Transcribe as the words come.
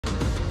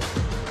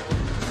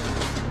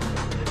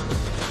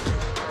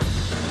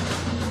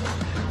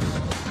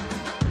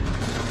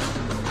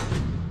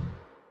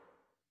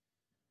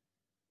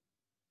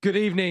Good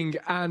evening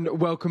and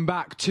welcome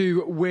back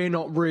to We're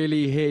Not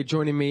Really Here.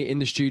 Joining me in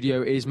the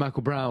studio is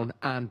Michael Brown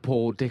and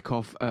Paul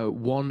Dickov.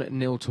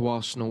 1-0 to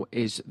Arsenal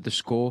is the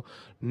score.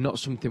 Not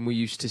something we're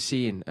used to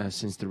seeing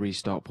since the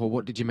restart. Paul,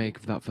 what did you make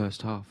of that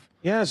first half?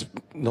 Yeah, it's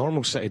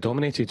normal City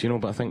dominated,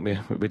 but I think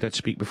we did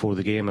speak before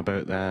the game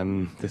about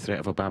the threat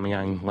of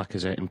Aubameyang,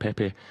 Lacazette and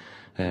Pepe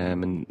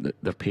and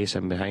their pace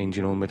in behind,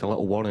 and with a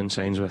little warning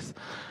signs with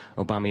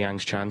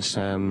Aubameyang's chance,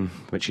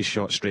 which he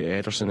shot straight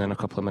at Ederson then a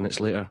couple of minutes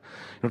later.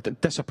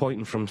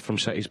 Disappointing from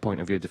City's point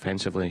of view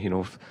defensively.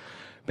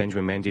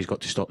 Benjamin Mendy's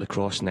got to stop the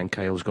cross, and then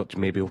Kyle's got to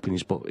maybe open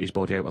his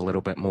body out a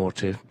little bit more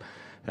to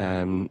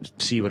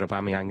see where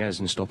Aubameyang is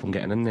and stop him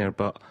getting in there.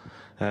 But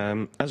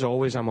as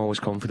always, I'm always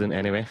confident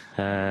anyway.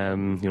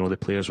 The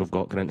players we've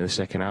got going into the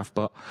second half,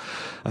 but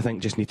I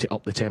think just need to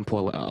up the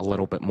tempo a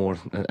little bit more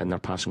in their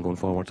passing going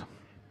forward.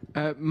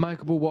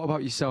 Michael, what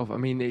about yourself? I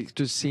mean, it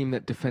does seem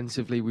that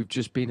defensively we've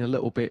just been a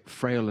little bit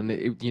frail, and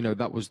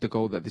that was the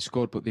goal that they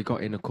scored, but they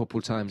got in a couple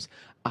of times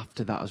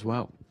after that as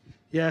well.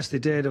 Yes, they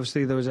did.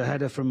 Obviously, there was a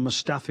header from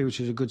Mustafi, which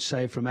was a good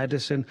save from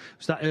Ederson. It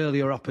was that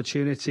earlier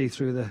opportunity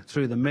through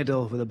the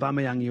middle with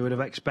Aubameyang. You would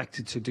have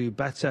expected to do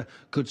better.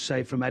 Good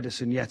save from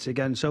Ederson yet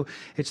again. So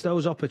it's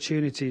those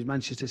opportunities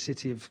Manchester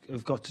City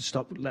have got to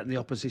stop letting the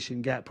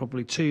opposition get.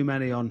 Probably too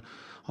many on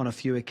a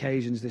few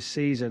occasions this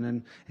season,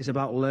 and it's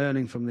about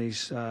learning from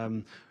these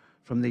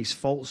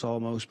faults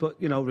almost.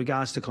 But,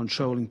 regards to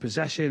controlling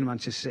possession,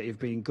 Manchester City have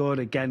been good.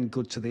 Again,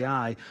 good to the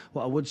eye.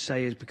 What I would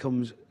say is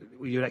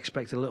you'd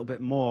expect a little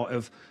bit more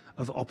of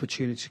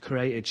opportunity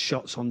created,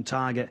 shots on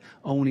target.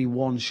 Only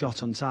one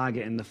shot on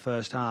target in the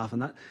first half,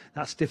 and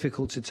that's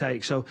difficult to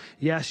take. So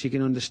yes, you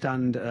can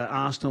understand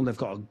Arsenal. They've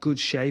got a good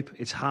shape.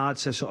 It's hard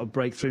to sort of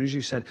break through. As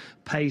you said,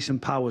 pace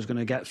and power is going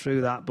to get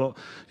through that. But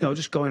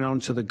just going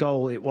on to the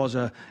goal, it was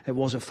a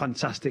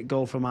fantastic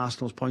goal from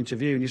Arsenal's point of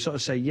view. And you sort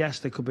of say yes,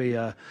 there could be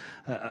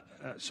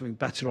something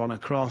better on a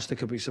cross. There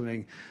could be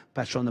something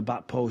better on the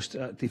back post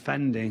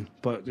defending.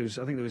 But I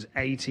think there was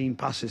 18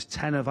 passes,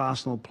 10 of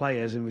Arsenal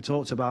players, and we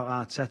talked about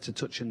Arteta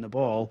touching the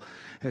ball.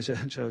 It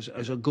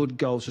was a good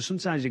goal. So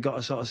sometimes you've got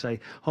to sort of say,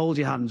 hold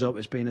your hands up,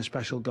 it's been a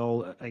special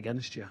goal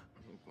against you.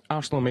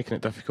 Arsenal making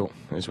it difficult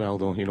as well,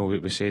 though.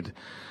 We said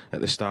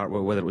at the start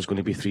whether it was going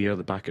to be 3 or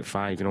the back at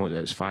 5.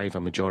 It's 5 a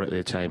majority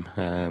of the time.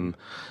 And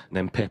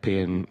then Pepe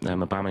and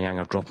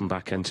Aubameyang are dropping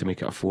back in to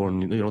make it a 4.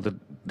 And they're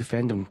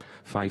defending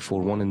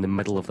 5-4-1 in the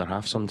middle of their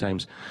half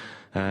sometimes.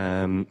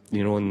 And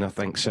I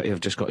think City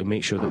have just got to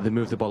make sure that they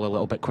move the ball a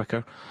little bit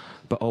quicker,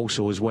 but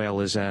also as well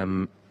as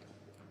having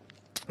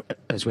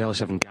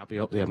Gabby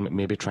up there,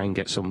 maybe try and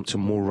get some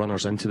more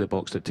runners into the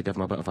box to give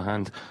them a bit of a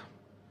hand.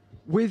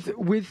 With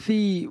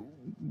the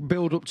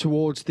build up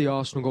towards the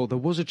Arsenal goal, there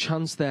was a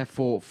chance there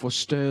for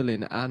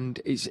Sterling, and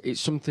it's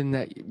something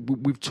that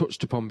we've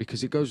touched upon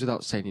because it goes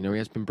without saying, he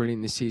has been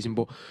brilliant this season,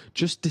 but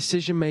just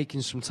decision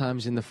making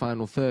sometimes in the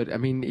final third. I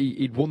mean,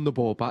 he'd won the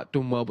ball back,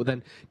 done well, but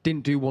then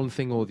didn't do one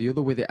thing or the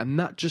other with it, and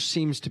that just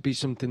seems to be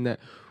something that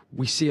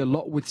we see a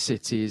lot with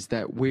City, is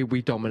that we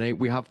dominate,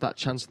 we have that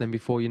chance, and then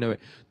before you know it,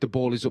 the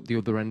ball is up the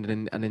other end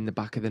and in the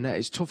back of the net.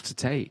 It's tough to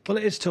take. Well,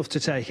 it is tough to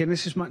take, and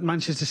this is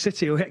Manchester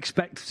City, who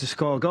expect to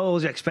score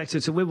goals,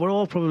 expected to win. We're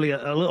all probably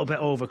a little bit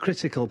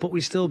overcritical, but we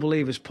still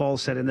believe, as Paul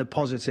said, in the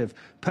positive.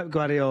 Pep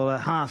Guardiola,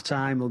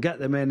 half-time, will get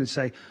them in and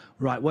say,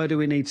 right, where do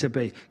we need to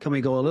be? Can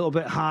we go a little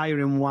bit higher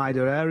in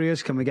wider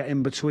areas? Can we get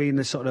in between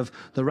the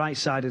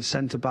right-sided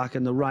centre-back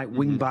and the right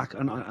wing-back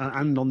and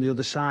on the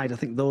other side? I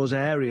think those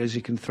areas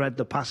you can thread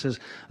the passes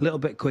a little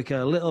bit quicker,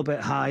 a little bit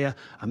higher.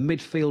 A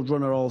midfield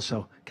runner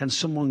also. Can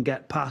someone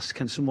get past?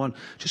 Can someone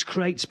just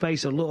create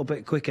space a little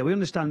bit quicker? We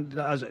understand,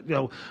 as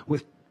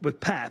with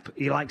Pep,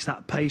 he likes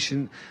that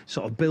patient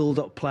sort of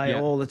build-up play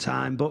all the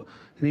time, but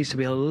he needs to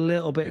be a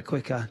little bit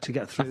quicker to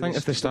get through. I think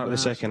if the start of the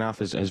second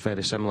half is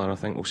very similar, I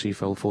think we'll see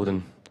Phil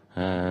Foden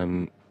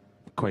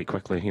quite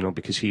quickly,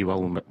 because he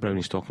will,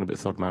 Brownie's talking about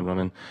third man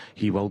running,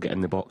 he will get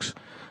in the box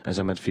as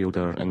a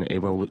midfielder, and he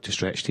will look to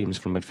stretch teams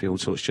from midfield.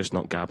 So it's just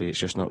not Gabby, it's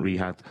just not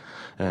Riyad,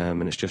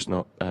 and it's just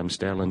not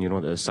Sterling.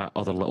 There's that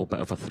other little bit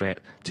of a threat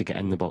to get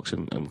in the box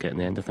and get in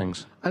the end of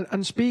things.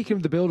 And speaking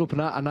of the build-up,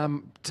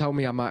 tell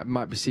me I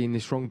might be seeing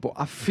this wrong, but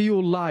I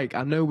feel like,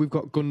 I know we've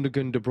got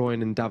Gundogan, De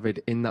Bruyne and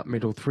David in that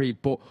middle three,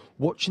 but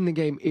watching the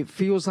game, it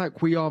feels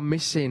like we are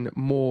missing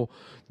more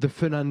the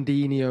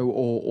Fernandinho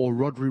or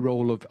Rodri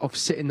role of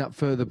sitting that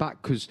further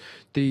back, because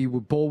the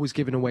ball was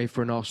given away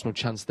for an Arsenal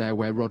chance there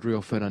where Rodri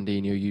or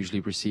Fernandinho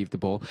usually receive the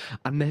ball,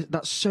 and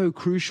that's so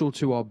crucial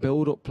to our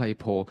build-up play,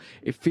 Paul.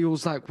 It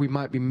feels like we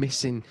might be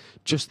missing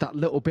just that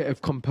little bit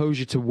of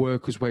composure to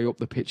work his way up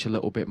the pitch a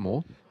little bit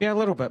more. Yeah, a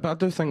little bit, but I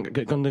do think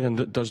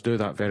Gundogan does do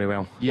that very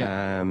well.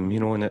 Yeah. And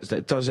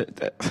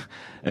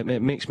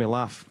it makes me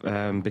laugh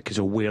because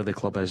of where the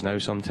club is now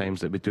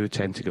sometimes, that we do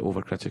tend to get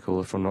overcritical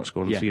if we're not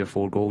scoring 3 or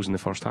 4 goals in the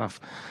first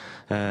half.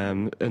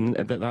 And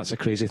that's a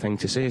crazy thing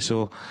to say.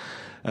 So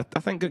I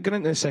think going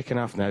into the second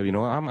half now,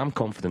 I'm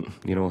confident.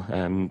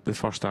 The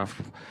first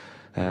half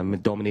we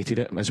dominated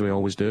it, as we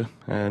always do,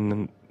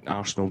 and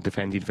Arsenal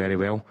defended very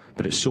well,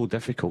 but it's so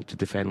difficult to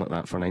defend like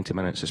that for 90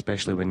 minutes,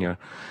 especially when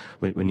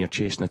you're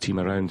chasing a team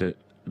around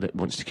that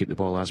wants to keep the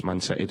ball, as Man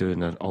City do,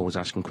 and they're always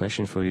asking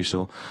questions for you.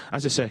 So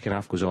as the second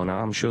half goes on,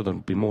 I'm sure there'll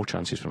be more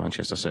chances for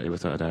Manchester City,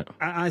 without a doubt.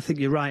 I think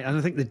you're right, and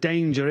I think the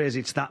danger is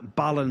it's that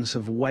balance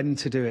of when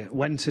to do it,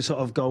 when to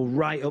sort of go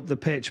right up the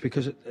pitch,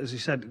 because, as you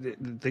said,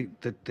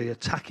 the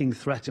attacking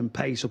threat and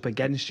pace up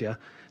against you,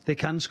 they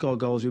can score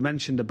goals. We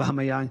mentioned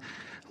Aubameyang,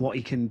 what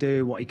he can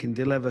do, what he can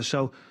deliver.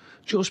 So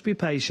just be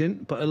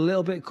patient, but a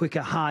little bit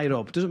quicker, higher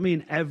up. Doesn't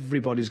mean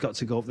everybody's got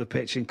to go up the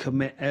pitch and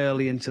commit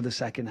early into the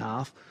second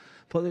half.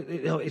 But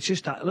it's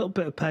just that little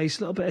bit of pace,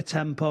 a little bit of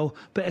tempo,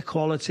 bit of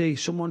quality.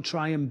 Someone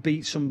try and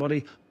beat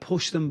somebody,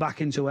 push them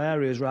back into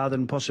areas rather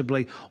than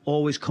possibly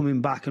always coming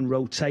back and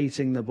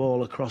rotating the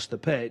ball across the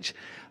pitch.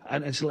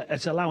 And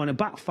it's allowing a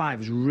back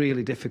five is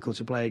really difficult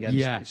to play against.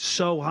 Yeah. It's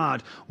so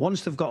hard.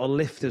 Once they've got a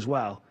lift as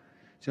well,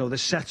 you know, the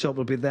setup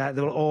will be there.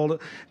 They're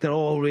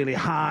all really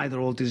high. They're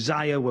all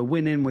desire. We're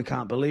winning. We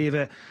can't believe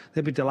it.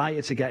 They'd be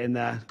delighted to get in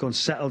there, go and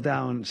settle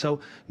down.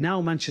 So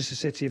now Manchester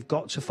City have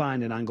got to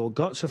find an angle,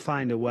 got to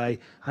find a way.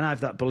 And I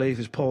have that belief,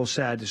 as Paul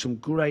said, there's some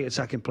great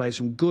attacking players,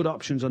 some good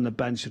options on the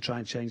bench to try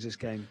and change this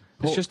game.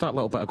 It's just that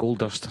little bit of gold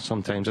dust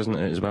sometimes, isn't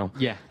it, as well?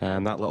 Yeah.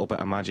 That little bit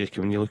of magic.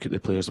 When you look at the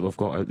players that we've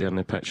got out there on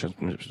the pitch, I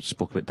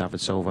spoke about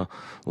David Silva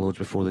loads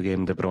before the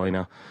game, De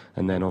Bruyne,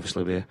 and then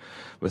obviously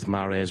with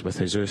Mahrez, with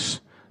Jesus,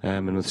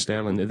 and with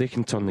Sterling, they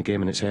can turn the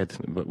game on its head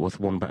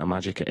with one bit of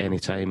magic at any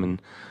time.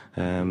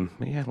 And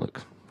yeah,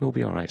 look, we'll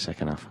be all right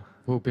second half.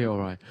 We'll be all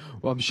right.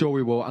 Well, I'm sure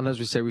we will. And as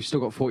we say, we've still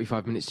got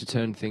 45 minutes to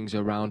turn things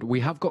around. We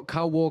have got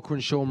Kyle Walker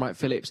and Shaun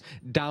Wright-Phillips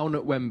down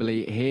at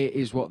Wembley. Here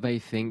is what they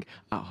think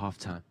at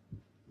half-time.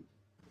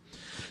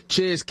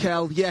 Cheers,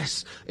 Kel.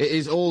 Yes, it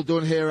is all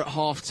done here at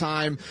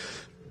half-time.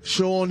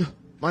 Shaun,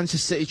 Manchester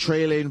City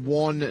trailing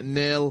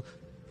 1-0.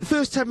 The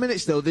first 10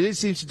 minutes, though, they did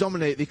seem to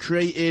dominate. They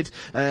created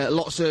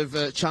lots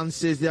of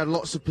chances. They had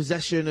lots of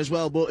possession as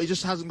well, but it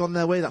just hasn't gone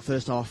their way that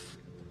first half.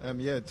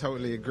 Yeah,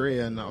 totally agree,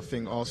 and I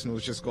think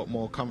Arsenal's just got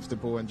more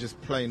comfortable and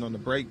just playing on the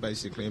break,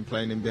 basically, and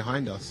playing in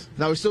behind us.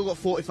 Now, we've still got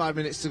 45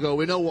 minutes to go.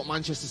 We know what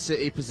Manchester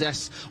City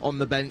possess on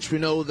the bench. We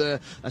know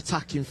the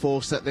attacking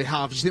force that they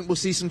have. Do you think we'll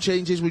see some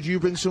changes? Would you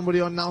bring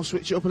somebody on now,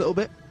 switch it up a little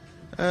bit?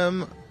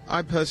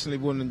 I personally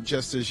wouldn't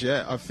just as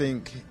yet. I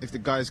think if the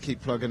guys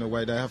keep plugging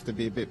away, they have to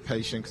be a bit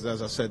patient because,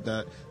 as I said,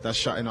 they're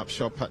shutting up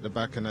shop at the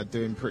back and they're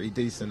doing pretty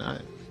decent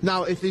at it.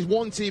 Now, if there's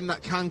one team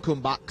that can come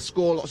back,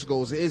 score lots of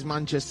goals, it is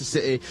Manchester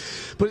City.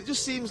 But it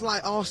just seems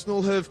like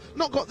Arsenal have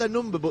not got their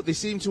number, but they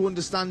seem to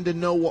understand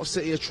and know what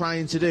City are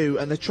trying to do,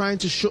 and they're trying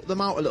to shut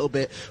them out a little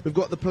bit. We've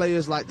got the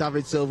players like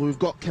David Silva, we've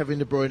got Kevin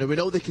De Bruyne, we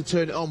know they can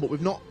turn it on, but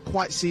we've not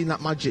quite seen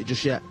that magic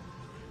just yet.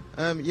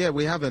 Yeah,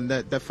 we haven't.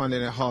 They're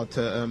finding it hard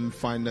to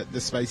find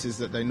the spaces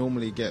that they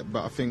normally get.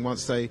 But I think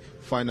once they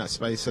find that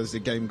space as the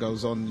game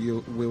goes on,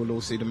 we will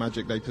all see the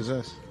magic they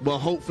possess. Well,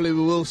 hopefully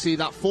we will see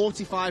that.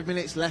 45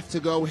 minutes left to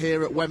go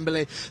here at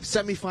Wembley.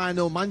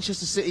 Semi-final,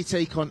 Manchester City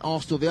take on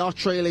Arsenal. They are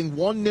trailing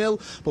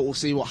 1-0, but we'll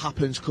see what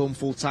happens come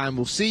full time.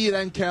 We'll see you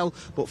then, Kel.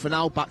 But for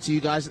now, back to you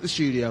guys at the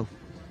studio.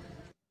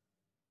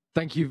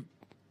 Thank you.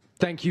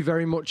 Thank you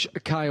very much,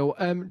 Kyle.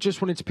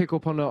 Just wanted to pick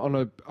up on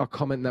a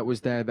comment that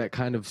was there, that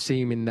kind of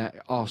seeming that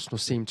Arsenal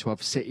seem to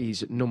have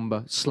City's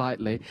number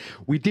slightly.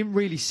 We didn't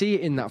really see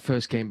it in that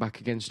first game back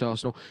against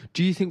Arsenal.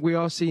 Do you think we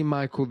are seeing,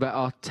 Michael, that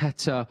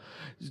Arteta's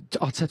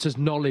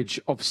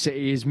knowledge of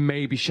City is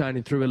maybe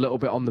shining through a little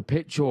bit on the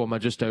pitch, or am I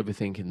just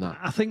overthinking that?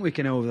 I think we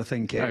can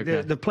overthink it.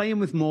 Okay. They're playing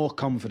with more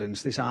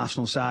confidence, this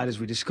Arsenal side,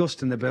 as we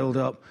discussed in the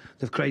build-up.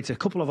 They've created a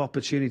couple of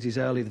opportunities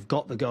early. They've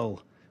got the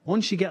goal.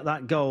 Once you get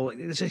that goal,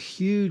 it's a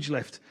huge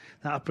lift.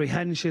 That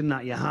apprehension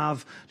that you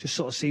have just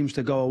sort of seems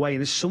to go away.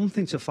 And there's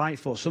something to fight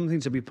for, something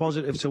to be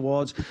positive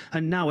towards.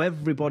 And now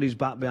everybody's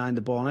back behind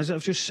the ball. And as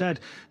I've just said,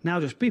 now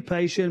just be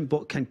patient.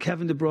 But can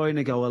Kevin De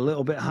Bruyne go a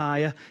little bit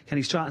higher? Can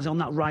he start on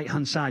that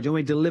right-hand side? You know,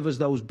 he delivers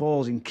those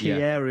balls in key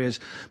areas.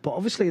 But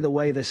obviously the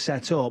way they're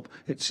set up,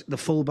 it's the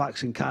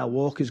fullbacks and Kyle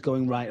Walker's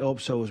going right up,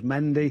 so is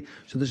Mendy.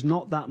 So there's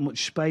not that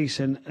much space.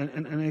 And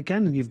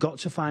again, you've got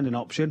to find an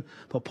option,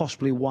 but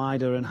possibly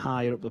wider and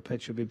higher up the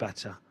pitch would be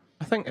better.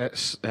 I think it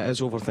is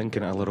overthinking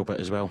it a little bit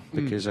as well,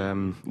 because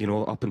you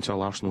know, up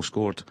until Arsenal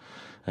scored,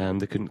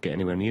 they couldn't get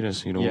anywhere near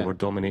us. You know, we were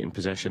dominating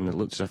possession. It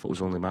looked as if it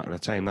was only a matter of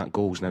time. That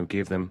goals now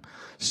gave them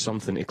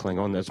something to cling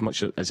on. As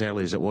much as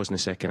early as it was in the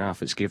second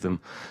half, it's gave them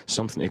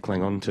something to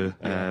cling on to,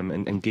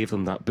 and gave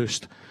them that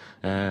boost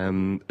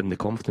and the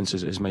confidence,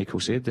 as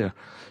Michael said there.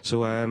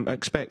 So I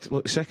expect,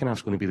 look, the second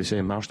half's going to be the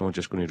same. Arsenal are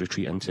just going to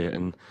retreat into it,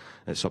 and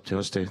it's up to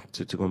us to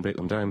go and break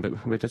them down.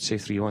 But we did say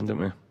 3-1, didn't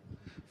we?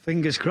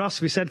 Fingers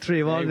crossed. We said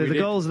 3-1. Hey, the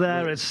goal's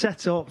there. It's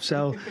set up.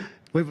 So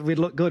we'd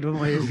look good,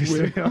 wouldn't we?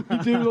 We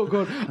do look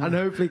good. And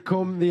hopefully,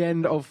 come the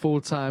end of full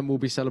time, we'll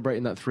be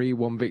celebrating that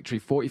 3-1 victory.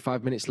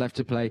 45 minutes left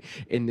to play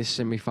in this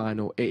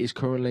semi-final. It is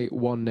currently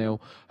 1-0.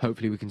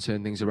 Hopefully, we can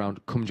turn things around.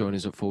 Come join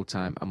us at full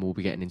time, and we'll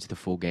be getting into the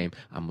full game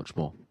and much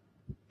more.